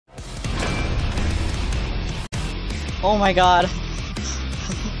Oh my god.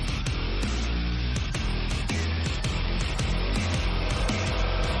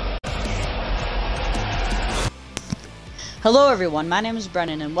 Hello everyone, my name is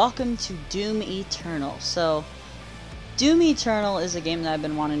Brennan and welcome to Doom Eternal. So, Doom Eternal is a game that I've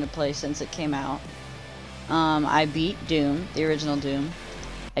been wanting to play since it came out. I beat Doom, the original Doom.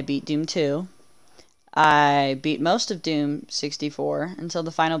 I beat Doom 2. I beat most of Doom 64 until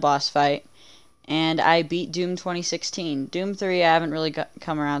the final boss fight. And I beat Doom 2016. Doom 3 I haven't really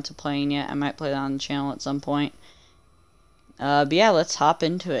come around to playing yet. I might play that on the channel at some point. But yeah, let's hop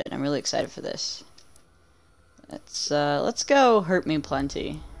into it. I'm really excited for this. Let's go Hurt Me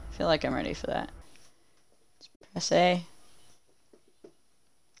Plenty. I feel like I'm ready for that. Let's press A.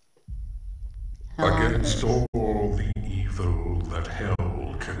 Against all the evil that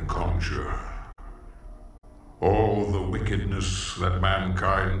hell can conjure, all the wickedness that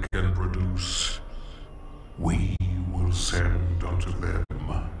mankind can produce, we will send unto them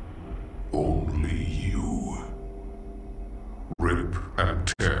only you. Rip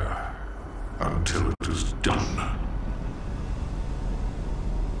and tear until it is done.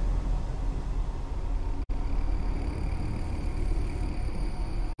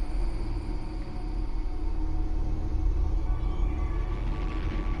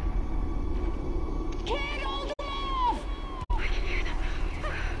 Can't hold them off!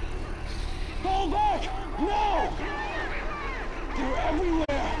 Hold back! No! They're everywhere!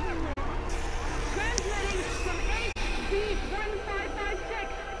 Transmitting from HB1556.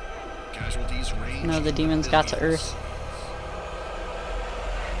 Casualties range. No, the demons got to Earth.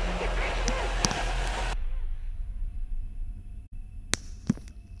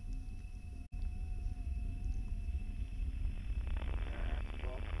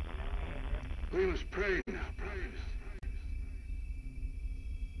 We must pray now, brothers.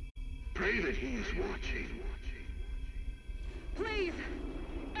 Pray that he is watching. Please,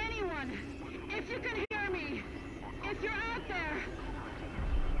 anyone, if you can hear me, if you're out there.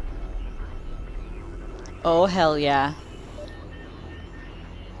 Oh hell yeah.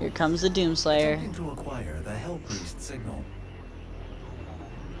 Here comes the Doomslayer. Attempting to acquire the Hellpriest signal.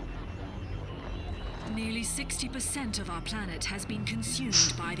 Nearly 60% of our planet has been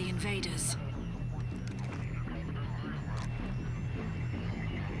consumed by the invaders.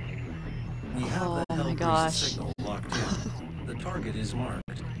 We have the Oh my Hellpriest gosh. signal locked in. The target is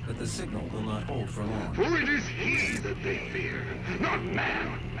marked, but the signal will not hold for long. For it is he that they fear, not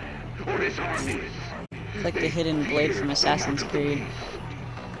man, or his armies. It's like the hidden blade from Assassin's Creed.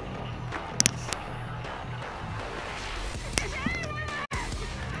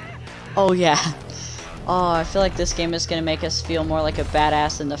 Oh yeah. Oh, I feel like this game is gonna make us feel more like a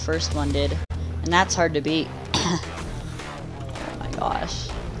badass than the first one did. And that's hard to beat. Oh my gosh.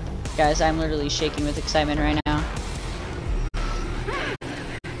 Guys, I'm literally shaking with excitement right now.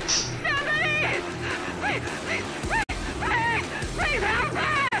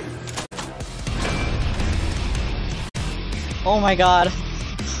 Oh my god.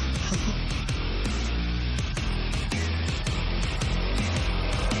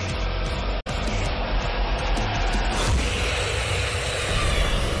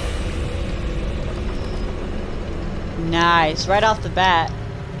 Nice, right off the bat,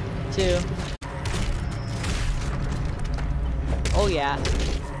 too. Oh yeah.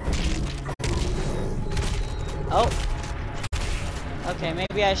 Oh. Okay,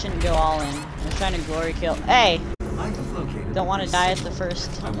 maybe I shouldn't go all in. I'm trying to glory kill. Hey! I have located Don't want to this die at signal. the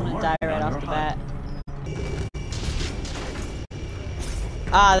first. I I will want to mark die it right on off the your bat.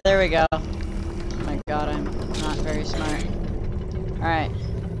 HUD. Ah, there we go. Oh my god, I'm not very smart. Alright.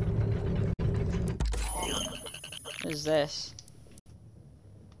 What is this?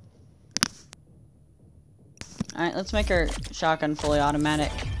 Alright, let's make our shotgun fully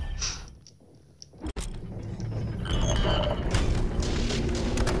automatic.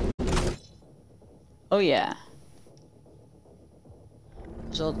 Oh yeah.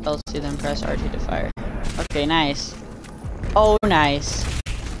 So L2 then press R2 to fire. Okay, nice. Oh, nice.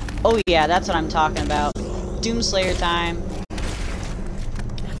 Oh yeah, that's what I'm talking about. Doomslayer time.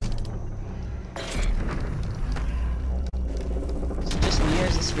 Is it just me or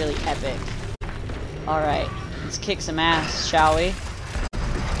is this really epic? Alright, let's kick some ass, shall we?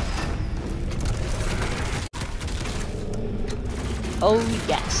 Oh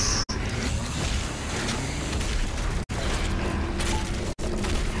yes.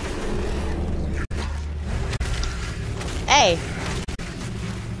 Hey!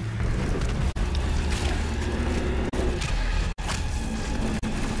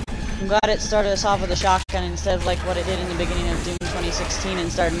 I'm glad it started us off with a shotgun instead of like what it did in the beginning of Doom 2016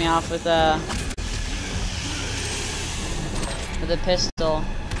 and started me off with with a pistol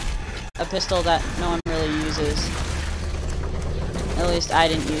that no one really uses. At least I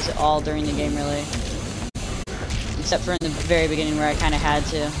didn't use it all during the game, really. Except for in the very beginning where I kind of had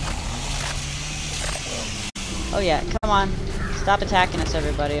to. Oh yeah, come on. Stop attacking us,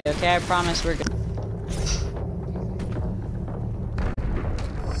 everybody, okay? I promise we're good.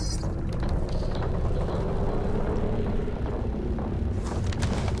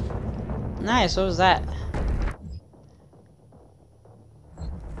 Nice, what was that?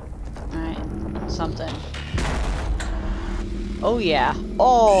 Alright, something. Oh yeah.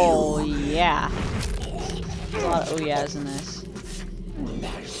 Oh yeah. There's a lot of oh yeahs in this.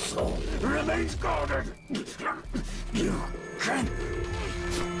 My soul remains guarded. You can.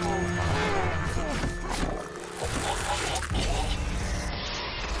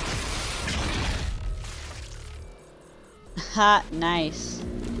 Ha, nice.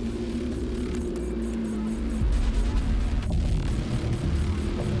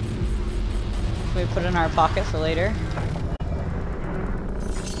 Can we put it in our pocket for later?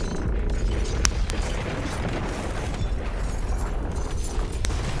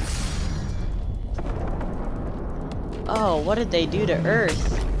 Oh, what did they do to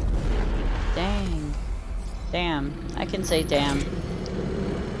Earth? Dang. Damn. I can say damn.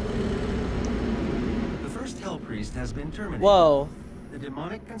 The first Hell Priest has been terminated. Whoa. The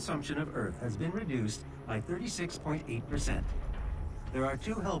demonic consumption of Earth has been reduced by 36.8%. There are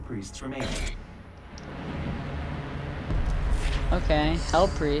 2 Hell Priests remaining. Okay, Hell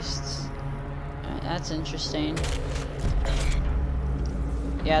Priests. That's interesting.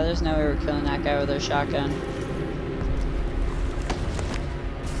 Yeah, there's no way we're killing that guy with our shotgun.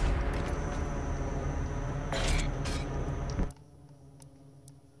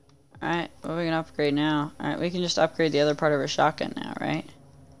 Alright, what are we gonna upgrade now? Alright, we can just upgrade the other part of our shotgun now, right?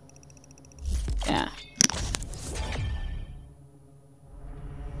 Yeah.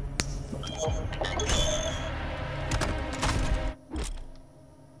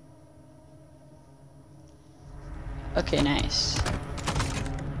 Okay, nice.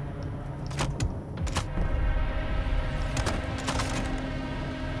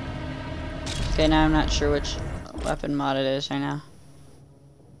 Okay, now I'm not sure which weapon mod it is right now.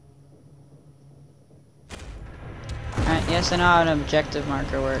 Alright, yes, I know how an objective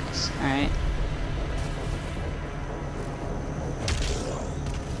marker works. Alright.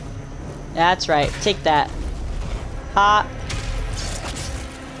 That's right, take that. Ha!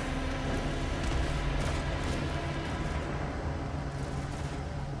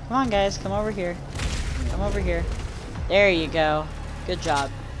 Come on, guys, come over here. Come over here. There you go. Good job.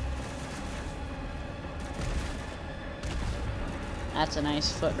 That's a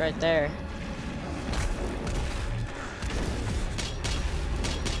nice foot right there.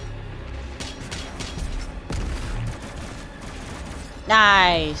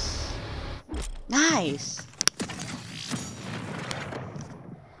 Nice. Nice.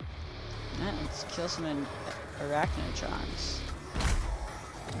 Alright, let's kill some arachnotrons.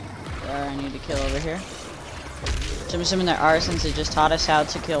 There, I need to kill over here. Which I'm assuming there are, since it just taught us how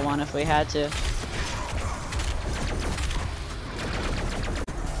to kill one if we had to.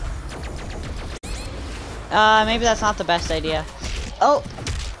 Maybe that's not the best idea. Oh!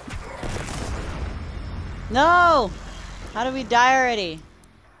 No! How did we die already?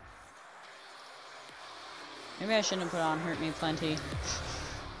 Maybe I shouldn't have put on Hurt Me Plenty.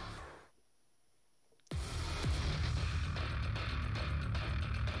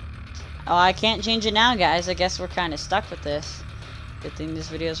 Oh, I can't change it now, guys. I guess we're kind of stuck with this. Good thing these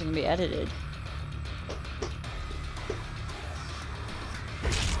videos are going to be edited.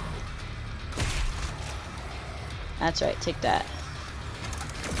 That's right, take that.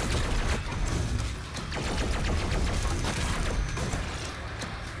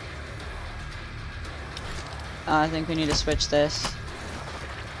 Oh, I think we need to switch this.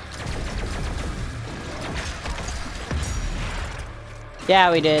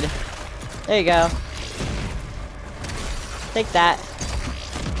 Yeah, we did. There you go. Take that.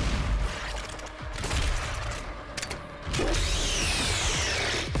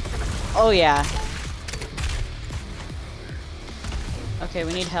 Oh yeah. Okay,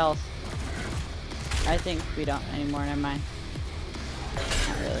 we need health. I think we don't anymore, never mind.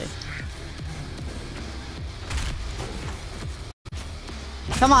 Not really.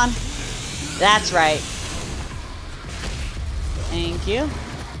 Come on. That's right. Thank you.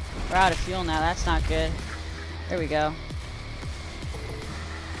 We're out of fuel now, that's not good. There we go.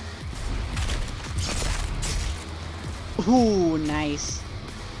 Ooh, nice.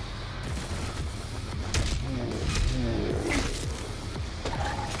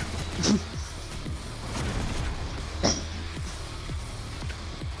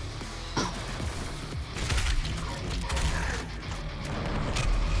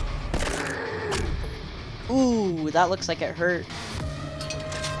 Ooh, that looks like it hurt.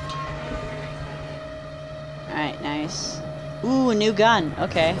 Alright, nice. Ooh, a new gun.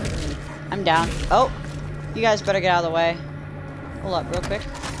 Okay. I'm down. Oh! You guys better get out of the way. Hold up real quick.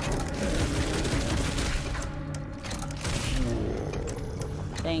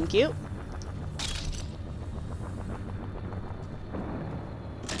 Thank you.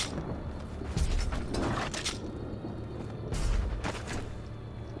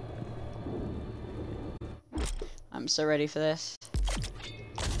 I'm so ready for this.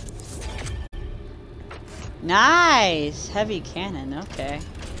 Nice! Heavy cannon, okay.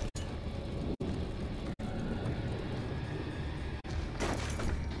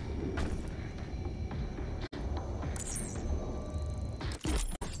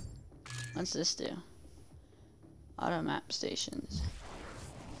 What's this do? Auto map stations.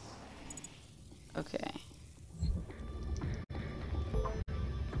 Okay.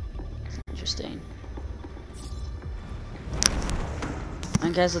 Interesting.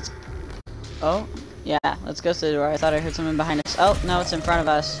 And guys, let's... Oh, yeah, let's go through the door. I thought I heard something behind us. Oh, no, it's in front of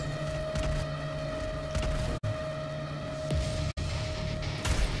us.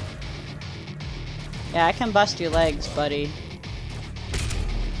 Yeah, I can bust your legs, buddy.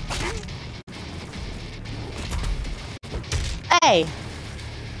 Hey!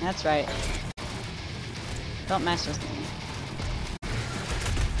 That's right. Don't mess with me.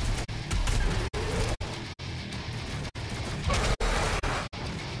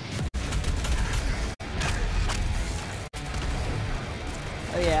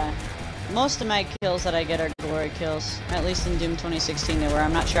 Oh yeah. Most of my kills that I get are glory kills. At least in Doom 2016 they were.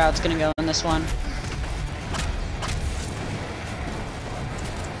 I'm not sure how it's gonna go in this one.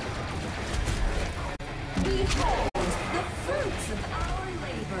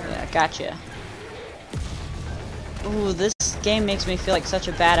 Yeah, gotcha. Ooh, this game makes me feel like such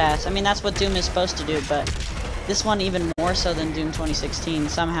a badass. I mean, that's what Doom is supposed to do, but this one even more so than Doom 2016,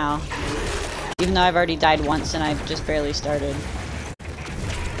 somehow. Even though I've already died once and I've just barely started.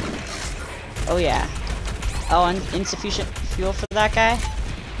 Oh yeah. Oh, and insufficient fuel for that guy?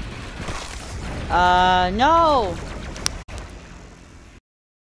 No!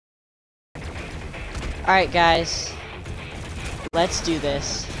 Alright, guys. Let's do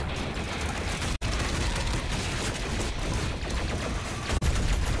this.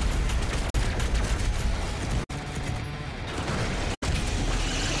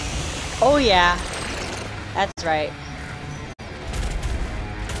 Oh yeah. That's right.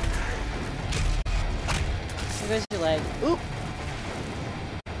 Here goes your leg. Oop!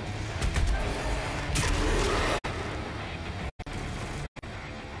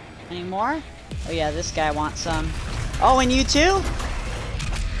 Any more? Oh yeah, this guy wants some. Oh, and you too?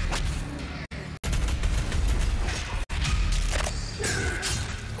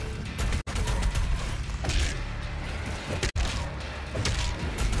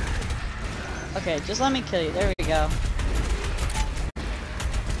 Okay, just let me kill you. There we go.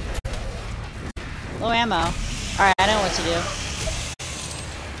 Low ammo. Alright, I know what to do.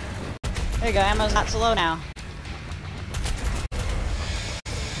 There you go, ammo's not so low now.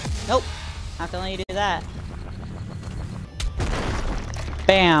 Nope. Not gonna let you do that.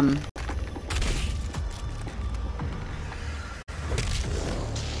 Bam.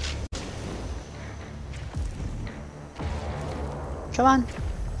 Come on.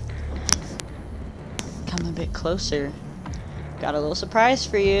 Come a bit closer. Got a little surprise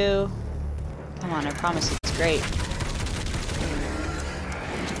for you. Come on, I promise it's great.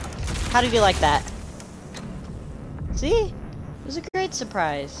 How did you like that? See? It was a great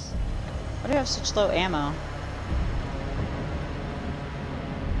surprise. Why do I have such low ammo?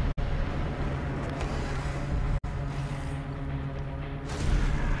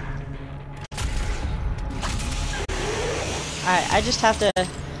 Alright, I just have to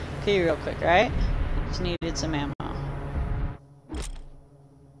kill you real quick, right? Just needed some ammo.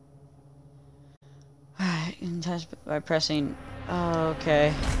 Alright, you can touch by pressing... Oh,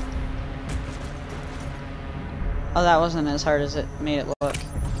 okay. Oh, that wasn't as hard as it made it look.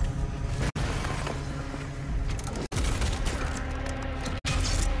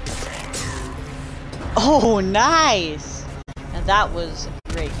 Oh, nice! And that was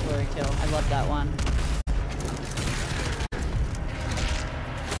a great glory kill. I love that one.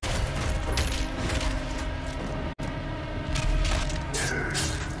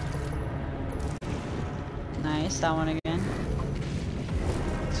 Nice, that one again.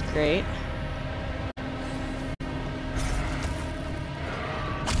 It's great.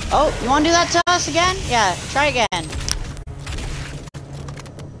 Oh, you want to do that to us again? Yeah, try again.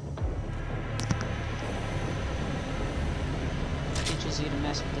 Teaches you to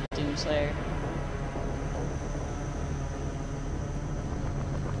mess with the Doomslayer.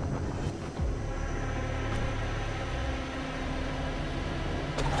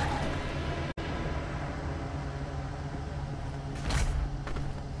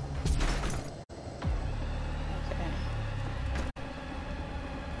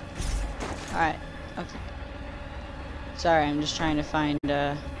 Alright, okay. Sorry, I'm just trying to find,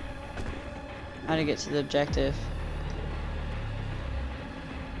 how to get to the objective.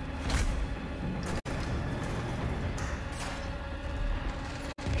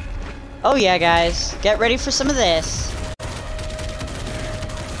 Oh yeah, guys. Get ready for some of this.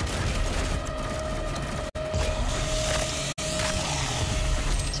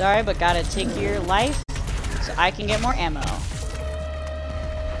 Sorry, but gotta take your life so I can get more ammo.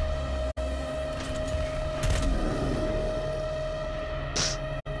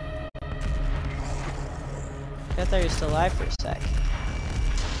 I thought you were still alive for a sec.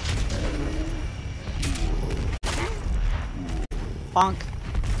 Bonk.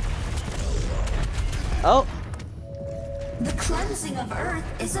 Oh. The cleansing of Earth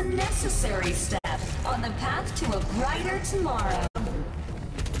is a necessary step on the path to a brighter tomorrow.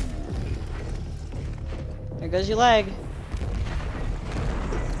 There goes your leg.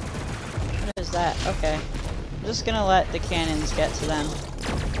 What is that? Okay. I'm just gonna let the cannons get to them.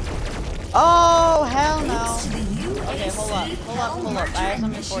 Oh, hell no. Okay, hold up. I have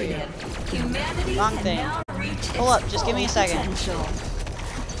something for you. Wrong thing. Hold up, just give me a second.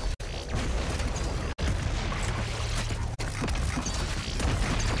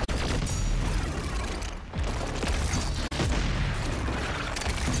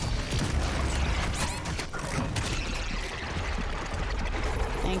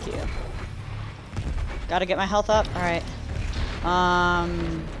 Thank you. Gotta get my health up. Alright.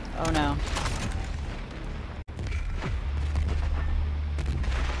 Oh no.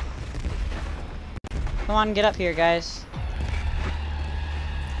 Come on, get up here, guys.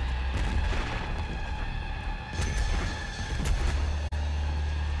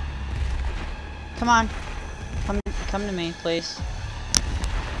 Come on. Come to me, please.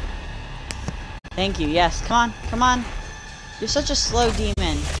 Thank you. Yes, come on. You're such a slow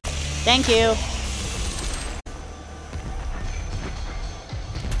demon. Thank you.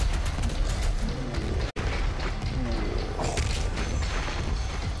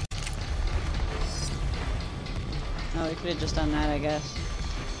 No, we could have just done that, I guess.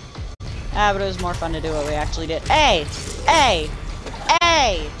 Ah, but it was more fun to do what we actually did. Hey! Hey!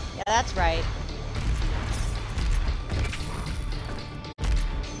 Hey! Yeah, that's right.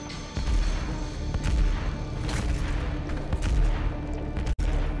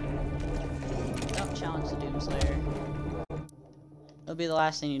 Don't challenge the Doomslayer. It'll be the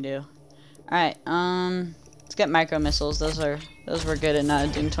last thing you do. Alright, let's get micro missiles. Those were good in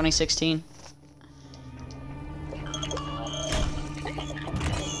Doom 2016.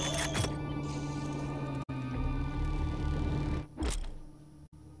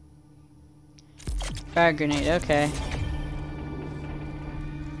 Fire grenade, okay.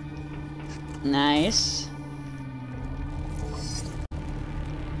 Nice.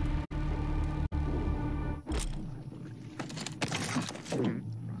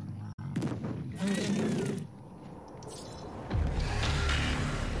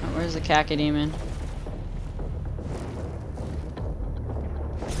 Oh, where's the Cacodemon?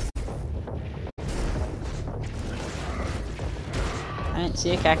 I didn't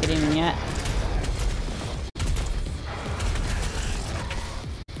see a Cacodemon yet.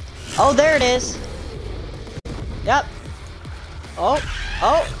 Oh, there it is. Yep. Oh.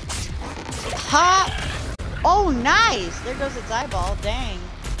 Ha! Oh, nice! There goes its eyeball. Dang.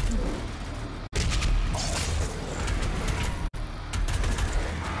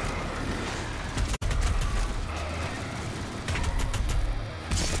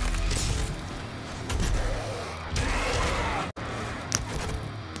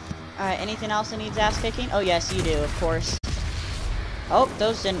 Alright, anything else that needs ass kicking? Oh, yes, you do, of course. Oh,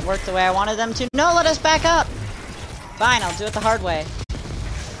 those didn't work the way I wanted them to. No, let us back up! Fine, I'll do it the hard way.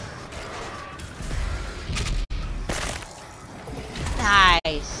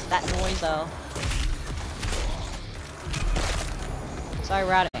 Nice! That noise, though. Sorry,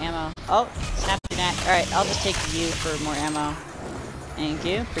 we're out of ammo. Oh, snap your neck. Alright, I'll just take you for more ammo. Thank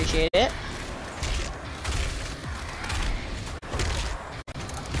you, appreciate it.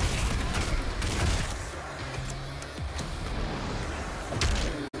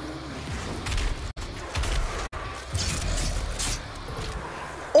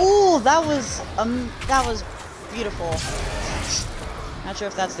 Oh, that was beautiful. Not sure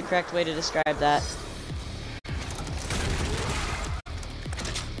if that's the correct way to describe that.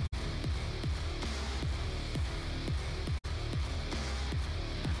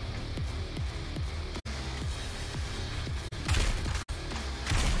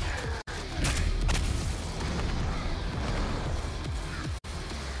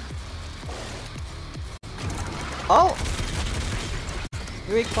 Oh!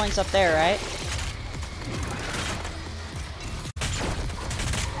 Your weak point's up there, right?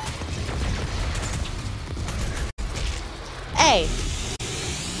 Hey!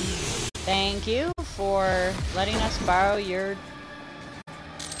 Thank you for letting us borrow your...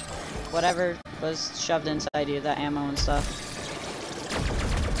 whatever was shoved inside you, that ammo and stuff.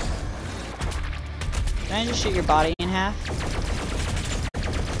 Can I just shoot your body in half?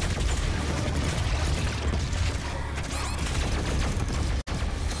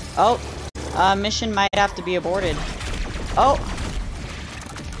 Oh! Mission might have to be aborted. Oh!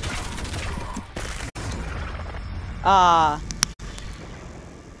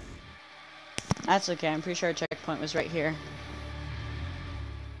 That's okay, I'm pretty sure our checkpoint was right here.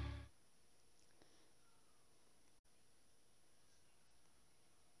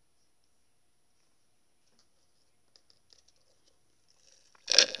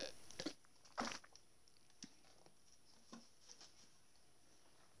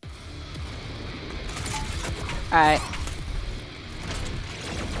 Alright.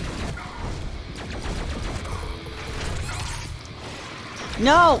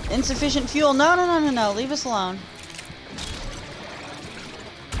 No! Insufficient fuel! No, no, no, no, no! Leave us alone.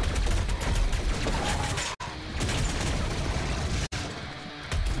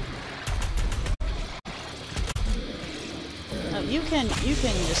 No, you can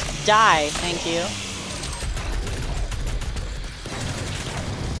just die, thank you.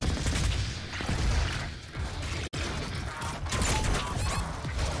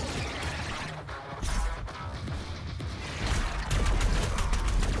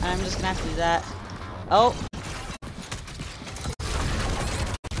 I'm just gonna have to do that. Oh!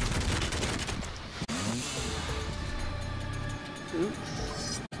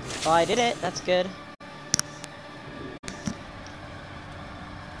 Oops. Well, I did it. That's good.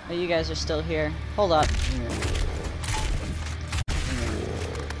 Oh, you guys are still here. Hold up.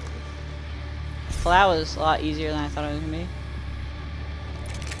 Well, that was a lot easier than I thought it was gonna be.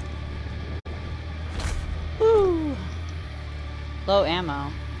 Woo! Low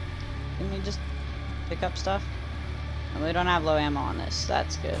ammo. Can we just pick up stuff? And we don't have low ammo on this.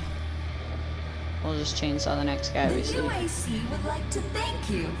 That's good. We'll just chainsaw the next guy we see. The UAC would like to thank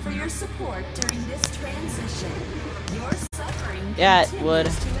you for your support during this transition. Your suffering it would.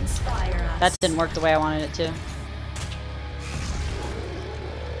 to inspire us. That didn't work the way I wanted it to.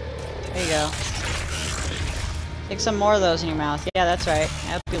 There you go. Take some more of those in your mouth. Yeah, that's right.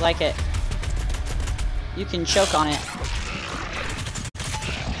 I hope you like it. You can choke on it.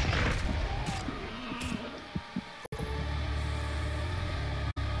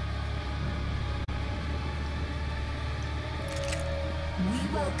 We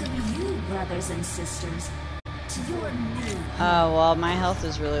welcome you, brothers and sisters, to your new Oh, well, my health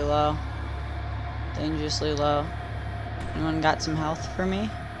is really low. Dangerously low. Anyone got some health for me?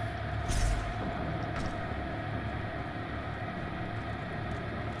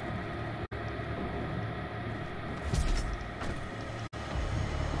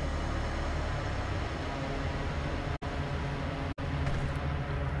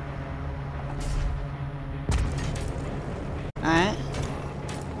 Alright.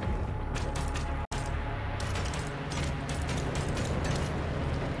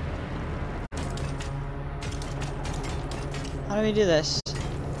 How do we do this?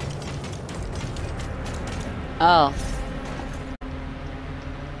 Oh.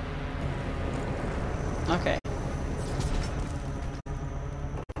 Okay.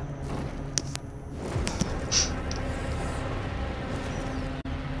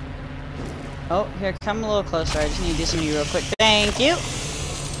 Oh, here, come a little closer. I just need to do something real quick. Thank you!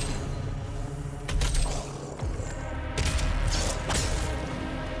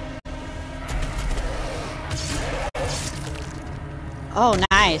 Oh,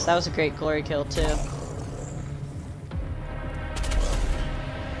 nice! That was a great glory kill, too.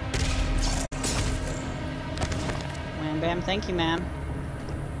 Wham bam, thank you, ma'am.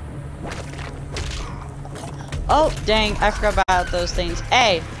 Oh, dang, I forgot about those things.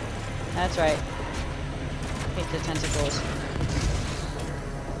 Hey! That's right. I hate the tentacles.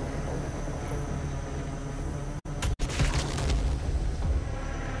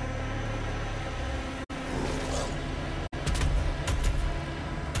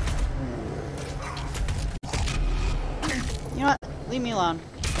 You know what? Leave me alone.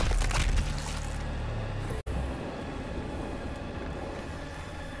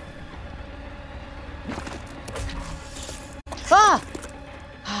 Ah!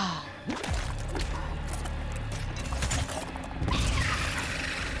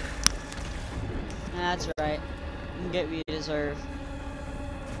 That's right. You can get what you deserve.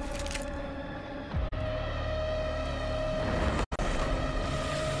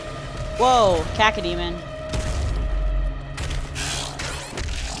 Whoa, Cacodemon.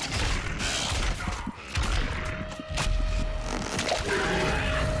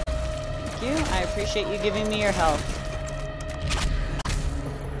 Thank you. I appreciate you giving me your health.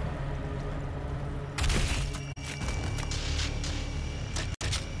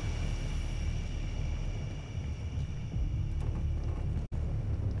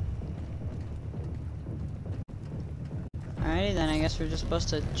 Alrighty then, I guess we're just supposed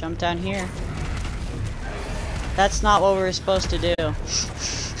to jump down here. That's not what we were supposed to do.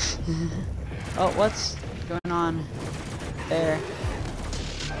 Oh, what's going on there?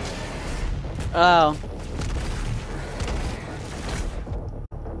 Oh.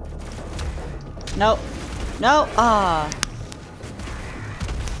 Nope. No! Ah.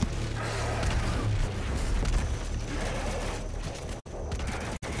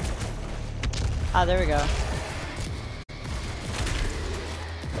 Ah, there we go.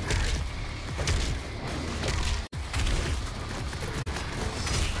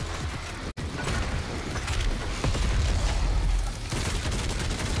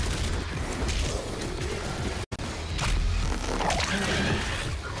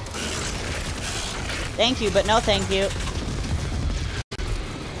 Thank you, but no thank you.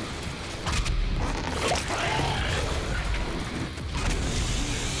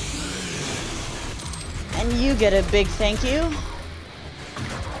 And you get a big thank you.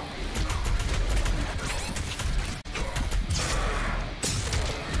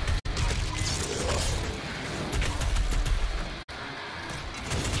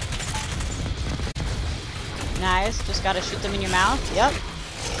 Nice, just gotta shoot them in your mouth. Yep.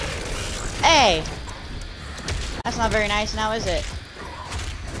 Hey! That's not very nice now, is it?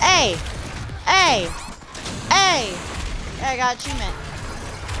 Hey! Hey! Hey! Yeah, I got achievement.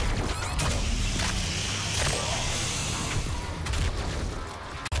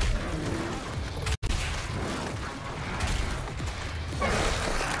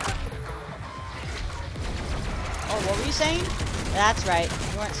 Oh, what were you saying? That's right.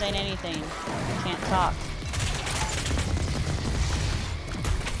 You weren't saying anything. You can't talk.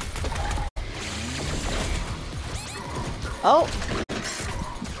 Oh!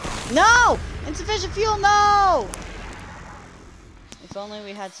 No! Insufficient fuel, no! If only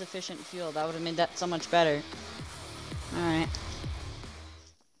we had sufficient fuel, that would have made that so much better. Alright.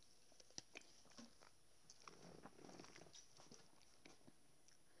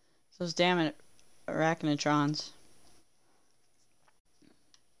 Those damn arachnotrons.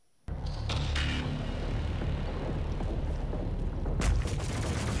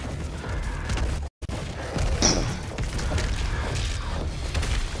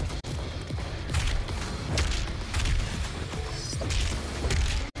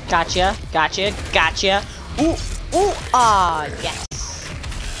 Gotcha, gotcha, gotcha. Ooh, ooh, ah, yes.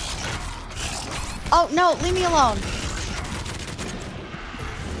 Oh, no, leave me alone.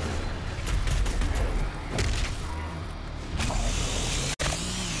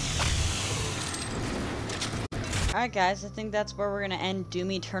 Alright guys, I think that's where we're going to end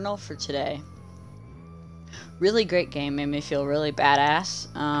Doom Eternal for today. Really great game, made me feel really badass.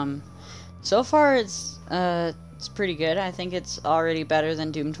 So far it's pretty good. I think it's already better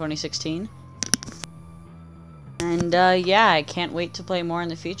than Doom 2016. And yeah, I can't wait to play more in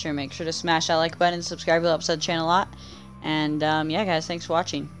the future. Make sure to smash that like button, subscribe, it helps the channel a lot. And yeah guys, thanks for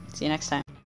watching. See you next time.